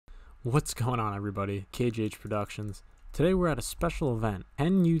What's going on, everybody? KGH Productions. Today we're at a special event,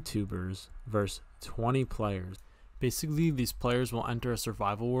 10 YouTubers versus 20 players. Basically, these players will enter a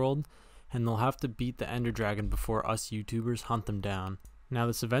survival world and they'll have to beat the Ender Dragon before us YouTubers hunt them down. Now,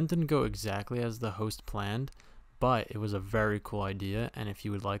 this event didn't go exactly as the host planned, but it was a very cool idea, and if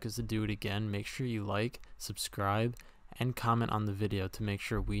you would like us to do it again, make sure you like, subscribe, and comment on the video to make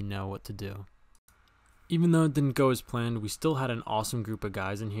sure we know what to do. Even though it didn't go as planned, we still had an awesome group of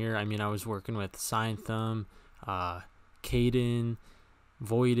guys in here. I mean, I was working with Synthem, Cayden,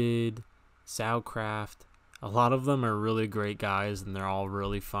 Voided, Soundcraft. A lot of them are really great guys and they're all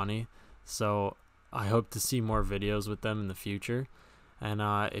really funny. So I hope to see more videos with them in the future. And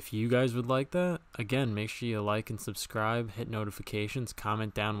if you guys would like that, again, make sure you like and subscribe, hit notifications,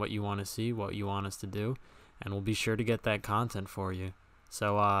 comment down what you want to see, what you want us to do, and we'll be sure to get that content for you.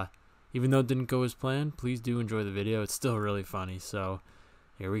 So even though it didn't go as planned, please do enjoy the video. It's still really funny. So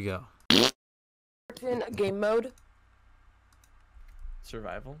here we go. Game mode.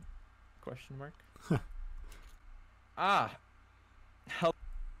 Survival? Question mark.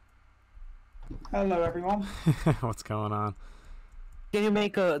 Hello everyone. What's going on? Can you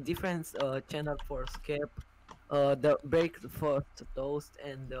make a different channel for Skeppy? The break for toast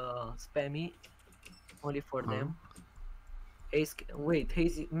and spammy, only for them. Hey, wait,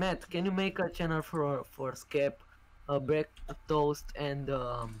 hey, Matt, can you make a channel for Skeppy, break toast and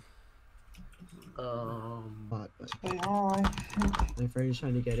Hey, hi. My friend's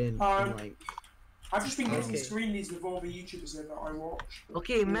trying to get in. Hi. Like, I've just been getting Okay. screen leads with all the YouTubers that I watch.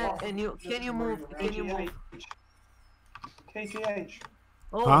 Okay, Matt, and you can you move? KGH.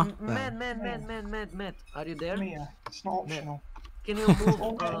 Oh, Huh? Matt, are you there? Mia. It's not optional. Can you move?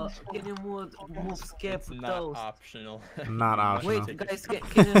 Can you move It's Skeppy not toast? optional. Not optional. Wait, guys,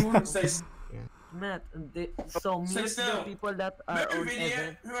 can you move? Stay- Matt, so Stay mute still. the people that are Move, on idiot!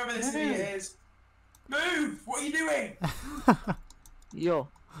 event. Whoever this idiot is. Move! What are you doing? Yo,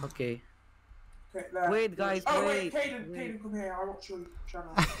 okay. Okay, there. Wait, guys, Oh wait. wait, Cayden, come here. I watch your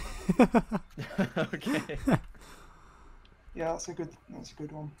channel. Okay. Yeah, that's a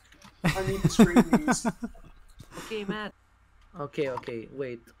good one. I need the screen leads. Okay, Matt. Okay,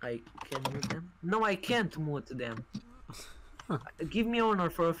 wait, I can mute them? No, I can't mute them. Give me honor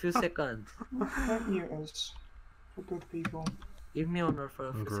for a few seconds. Don't mute us. We're good people. Give me honor for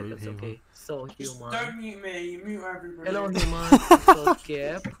a few Great seconds, human. okay? So, Just human. don't mute me. You mute everybody. Hello, human. So,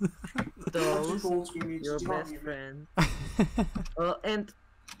 Skep. That's Those, cool to be muted. your You can't best mute me. friend. And,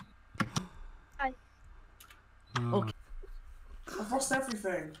 Oh, Okay. I've lost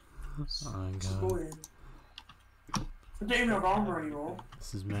everything. oh my It's god. annoying. I don't even have armor anymore.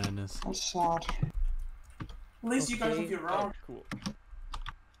 This is madness. That's sad. At least you guys Okay. have your Oh, armor. cool.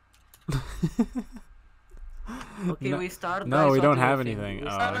 okay, No- we start. no, guys, we what don't do you have think? anything. We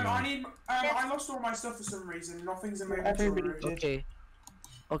Oh, start- okay. I need. I lost all my stuff for some reason. Nothing's in my Everybody inventory. Okay.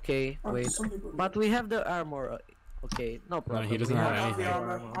 Okay, Oh, wait. some people do. But we have the armor. Okay, no problem. he doesn't we I have don't have the anything.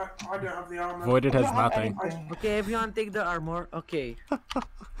 armor. I don't have the armor. Voided I has don't have nothing. anything. Okay, everyone take the armor. Okay.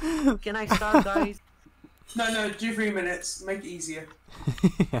 Can I start, guys? No, do 3 minutes. Make it easier.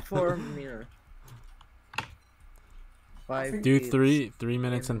 4 minutes. 5 Do minutes. 3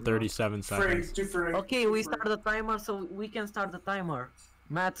 minutes and 37 Three. seconds. Do 3. Okay, Do we 3. start the timer, so we can start the timer.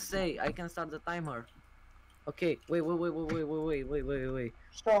 Matt, say I can start the timer. Okay, wait.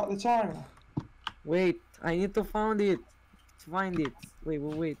 Start the timer. Wait, I need to find it. Find it. Wait.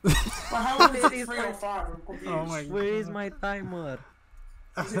 Well, how is Where it? is 3 my- or 5? I'm confused. Oh my Where is my timer?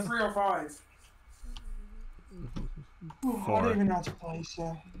 Is it 3 or 5? I 4. don't even know how to play,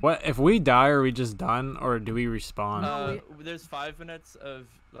 so. What if we die? Are we just done, or do we respawn? There's 5 minutes of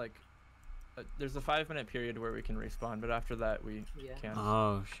like. There's a 5-minute period where we can respawn, but after that we Yeah. can't.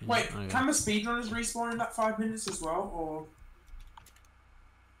 Oh shit. Wait, Okay. can the speedrunners respawn in that 5 minutes as well, or?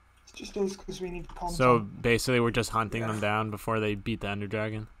 It's just us because we need content. So basically, we're just hunting Yeah. them down before they beat the Ender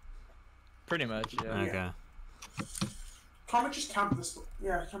Dragon. Pretty much, yeah. Okay. Can't we just camp this?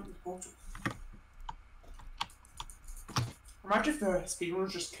 Yeah, camp the portal. Imagine if the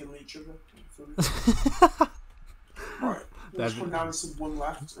speedrunners just kill each other. Right, we'll That'd just come down to one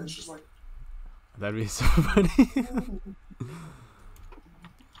left, and it's just like. That'd be so funny.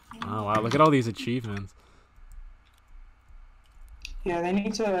 Oh wow! Look at all these achievements. Yeah, they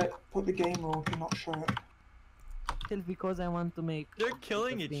need to put the game rule and not show it. Still because I want to make. They're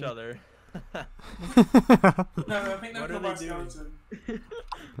killing each other. No, I think they're What are killed by they doing? skeleton.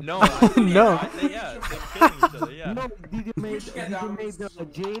 No, No. yeah, they're killing each other. Yeah. No, did you make Get the down,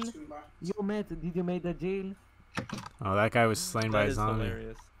 jail? two left. Yo, Matt, did you make the jail? Oh, that guy was slain by That a is zombie.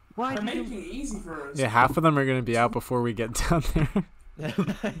 hilarious. Why They're did making you? it easy for us. Yeah, half of them are gonna be out before we get down there.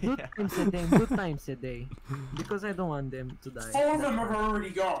 Do times a day. Do times a day. Because I don't want them to die. 4 of them have already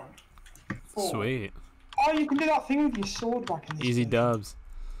gone. 4. Sweet. Oh, you can do that thing with your sword back in this Easy game. dubs.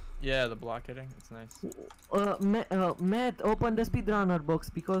 Yeah, the block hitting. It's nice. Matt, open the speedrunner box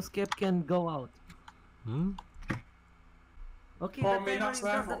because Cap can go out. Hmm? Okay, Well, I the mean, timer that's is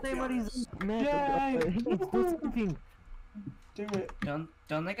their up. The fault, to be timer is honest. up. Matt, Yay! hey, do something. Do it.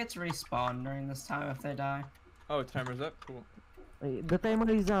 Don't they get to respawn during this time if they die? Oh, timer's up. Cool. The timer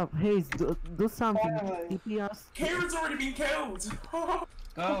is up. Hey, do something. Finally. TP us. Kieran's already been killed.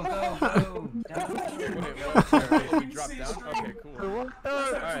 Go, go, go! Down. Wait, what? We dropped down. Okay, cool.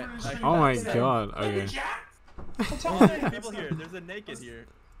 Alright. Oh my god. Okay. Oh, there's people here. There's a naked here.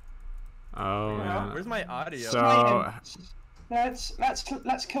 Oh man. Where's my audio? So Let's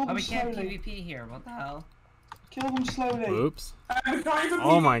kill Oh, them we can't slowly. PvP here. What the hell? Kill them slowly. oops. We can't even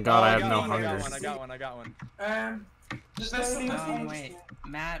Oh my god, I I have no got hunger. one. I got one. Slowly. Wait,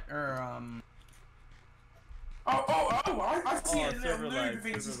 Matt or I see Oh, a little server noob lag. who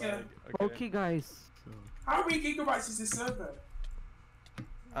thinks he's Server gonna. lag. Okay, guys. How many gigabytes is this server?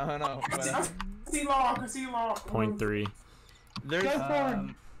 I don't know. I see Lark. 0.3. There's. Go for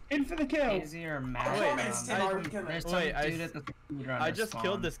him. In for the kill. Easy or Matt? Wait, there's Wait, some I dude at the speedrunner I just spawn.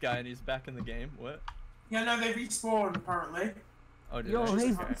 killed this guy and he's back in the game. What? Yeah, no, they respawned apparently. Oh, did Yo, I? hey, Okay.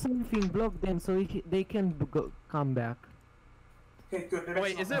 do something. Block them so they can come back. Okay, good.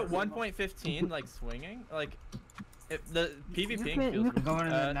 Wait, is it 1.15 like swinging? Like, the PvP can- feels. you can go into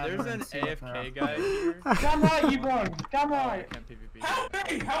the There's nether an and see what AFK they're guy here. Damn right, you won. Damn Oh, I right. can't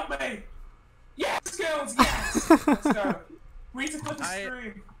PvP. Help me! Yes, girls, yes! Let's go. We need to flip the I-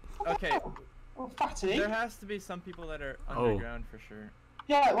 stream. Okay, Oh, fatty. there has to be some people that are Oh. underground for sure.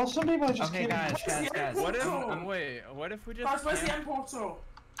 Yeah, well, some people are just Okay, kidding. guys. What if? Portal. Wait, what if we just? Guys, where's the camp- end portal?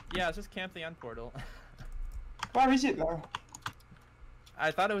 Yeah, let's just camp the end portal. Where is it though? I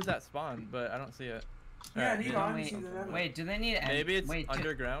thought it was at spawn, but I don't see it. Yeah, Alright, neither. I haven't seen the nether. Wait, do they need maybe it's wait,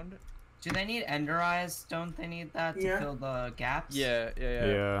 underground. do they need ender eyes? Don't they need that to Yeah. fill the gaps? Yeah.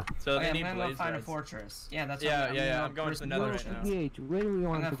 Yeah. So Okay, they I'm need gonna go blaze find a rods. fortress. Yeah, that's Yeah, what yeah, I'm going to the nether first right now. portion. PH, where do we I'm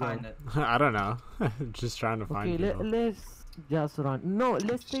want gonna to go? find it. I don't know. Just trying to Okay, find people. let's just run. No,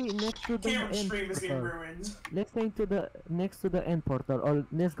 let's stay next to the Kieran's end stream has been portal. ruined. Let's stay next to the end portal, or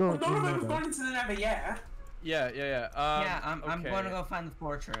let's go. Well, none of them have in gone into the nether yet. Yeah. Yeah, I'm okay. going to go find the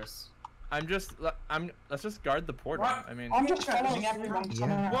fortress. Let's just guard the portal. What? I mean. I'm just following everyone.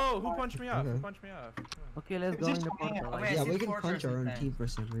 Yeah. Whoa! Who punched me off? Who Okay. punched me off? Okay, let's It's go in just the one here. portal. Oh, wait, I Yeah, see we can fortress punch our own thing. team for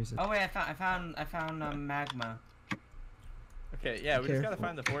some reason. Oh wait, I found magma. Okay, yeah, we just gotta Careful.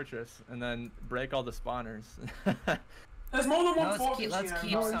 find the fortress and then break all the spawners. There's more than one No, fortress, let's you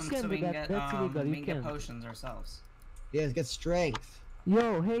keep know. No, you some can so do we can that. get That's illegal, we you can get can. potions ourselves. Yeah, get strength.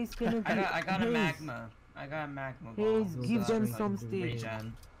 Yo, hey, Skeppy. I got a Hayes, magma. I got a magma Hayes, ball. Those give are them like some the steel.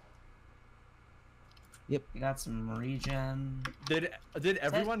 Regen. Yep. We got some regen. Did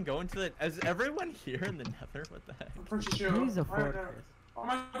everyone go into the? Is everyone here in the Nether? What the heck? I'm pretty sure. There is a I don't know. fortress. Oh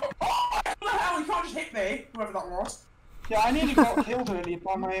my god. Oh, what the hell? You can't just hit me, whoever that was. Yeah, I nearly got killed earlier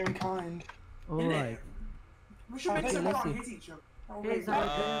by my own kind. Alright. We should make Okay, some let's not see. hit each other. Oh, Hey, wait, so-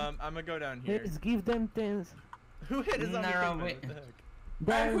 no. I'm gonna go down here. Hayes, give them 10. Who hit his No, other no, teammate? wait. What the heck?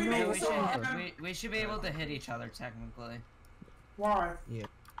 There we are made no it so hard. We should be able to hit each other technically. Why?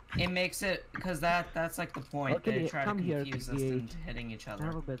 It makes it because that's like the point. Okay, They try to come here, confuse us PH. into hitting each I have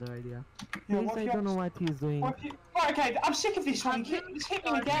other. a better idea. Yeah, Hayes, what I if don't know you- what he's doing. What if you- Right, okay, I'm sick of this one. Just hit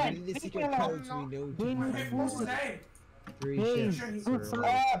me We again. need the Leave me secret alone. codes we know to Doing find it What's his for- name? 3 Hey, shifts good or son.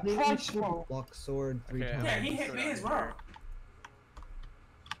 They Price need to- Flow. block sword 3 Okay. times. Yeah, he hit me as well.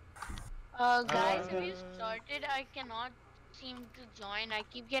 Guys, have you started? I cannot seem to join. I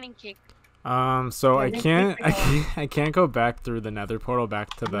keep getting kicked. So Yeah, I they can't, kicked me I can't go back through the Nether portal back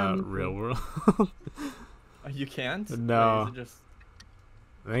to Yeah, the me real too. world. Oh, you can't? No. Wait, is it just...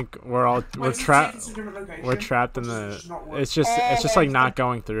 I think we're Wait, trapped. it's a different location? We're trapped in Or does it the. just not work? It's just like not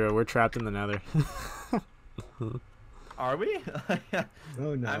going through. We're trapped in the Nether. Are we?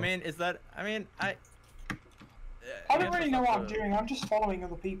 Oh no. I mean, is that? I mean, I guess don't really that's know not what I'm the- doing. I'm just following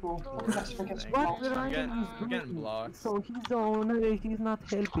other people. That's what gets me What lost. the I'm getting- Ryan I'm is getting doing? blocked. So he's the owner, he's not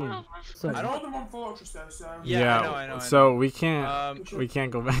helping. Sorry. I More don't. than one fortress though, so. Yeah, I know. So we can't. Um, We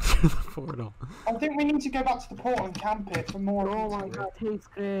can't go back through the portal. I think we need to go back to the portal and camp it for more. Oh my detail. god, he's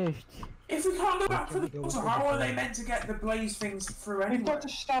crashed. If we can't go back to the Go portal, for how the are they fire. meant to get the blaze things through anyway? We've got to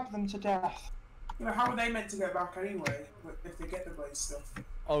stab them to death. You know, how are they meant to get back anyway if they get the blaze stuff?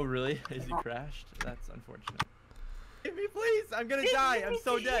 Oh really? Is he crashed? That's unfortunate. Save me, please! I'm gonna die. I'm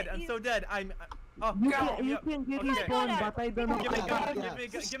so dead. I'm so dead. Oh, You go, can, you yep. can get Okay. respawn, but I don't know Give me a how gapple, to give me a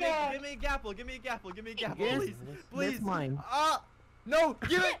gapple, give me a gapple, give me a gapple, give me a gapple, Yes, please, please. that's mine. Ah! No,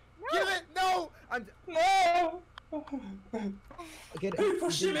 give it! Give it! No! I'm. No! Get Who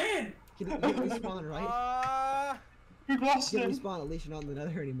pushed him in? Get respawn, right? We've lost Get him. respawn, at least you're not in the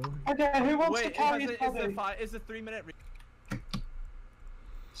nether anymore. Okay, who wants Wait, to carry his body? it's a 3-minute.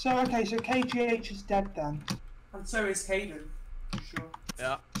 So, okay, so KGH is dead then. And so is Cayden. Sure.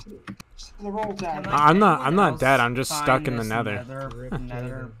 Yeah. So they're all dead. I'm not dead. I'm just stuck in the nether.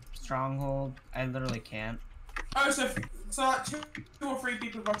 Nether stronghold. I literally can't. Oh, so like two or three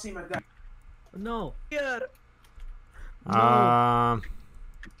people of our team are dead. No. Here. Um.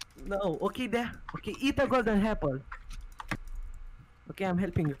 No. Okay, there. Okay, eat a golden apple. Okay, I'm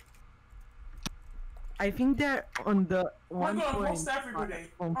helping you. I think they're on the Oh my one god, I've point. lost everybody.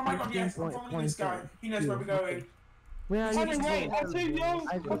 on Oh my god, yes, I'm 15 following this guy. He knows where we're going. Where are you? Wait, I'm too young.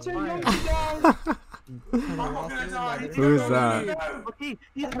 I I'm got too young to mine. die. I'm not gonna die. Who's that? Okay,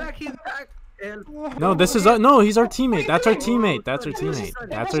 he's back. He's back. Help. No, this is no. He's our teammate. That's our teammate. That's our teammate.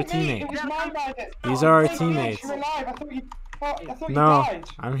 That's our It wasn't me, teammate. It was my bad. These are our KGH, teammates. You're alive. I thought you No, died.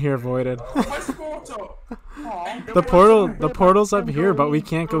 I'm here, Voided. Where's the portal? Aw. The portal's up here, but we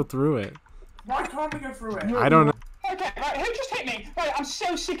can't go through it. Why can't we go through it? I don't know. Okay, right, who just hit me? Right, I'm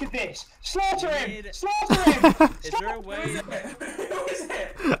so sick of this. Slaughter him! Need- Slaughter him! Is there a way? Who is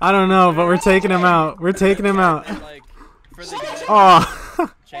it? I don't know, but we're taking him out. We're taking him out. And, like, for the unit,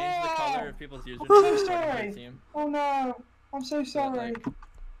 Oh. change the color of people's usernames so according to sorry. the team. Oh no, I'm so sorry. like-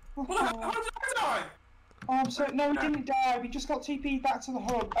 How did I die? Oh, I'm so no, we didn't die. We just got TP'd back to the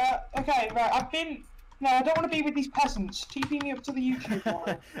hub. Okay, right. No, I don't want to be with these peasants. TP me up to the YouTube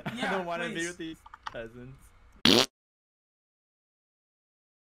one. I don't want to be with these peasants.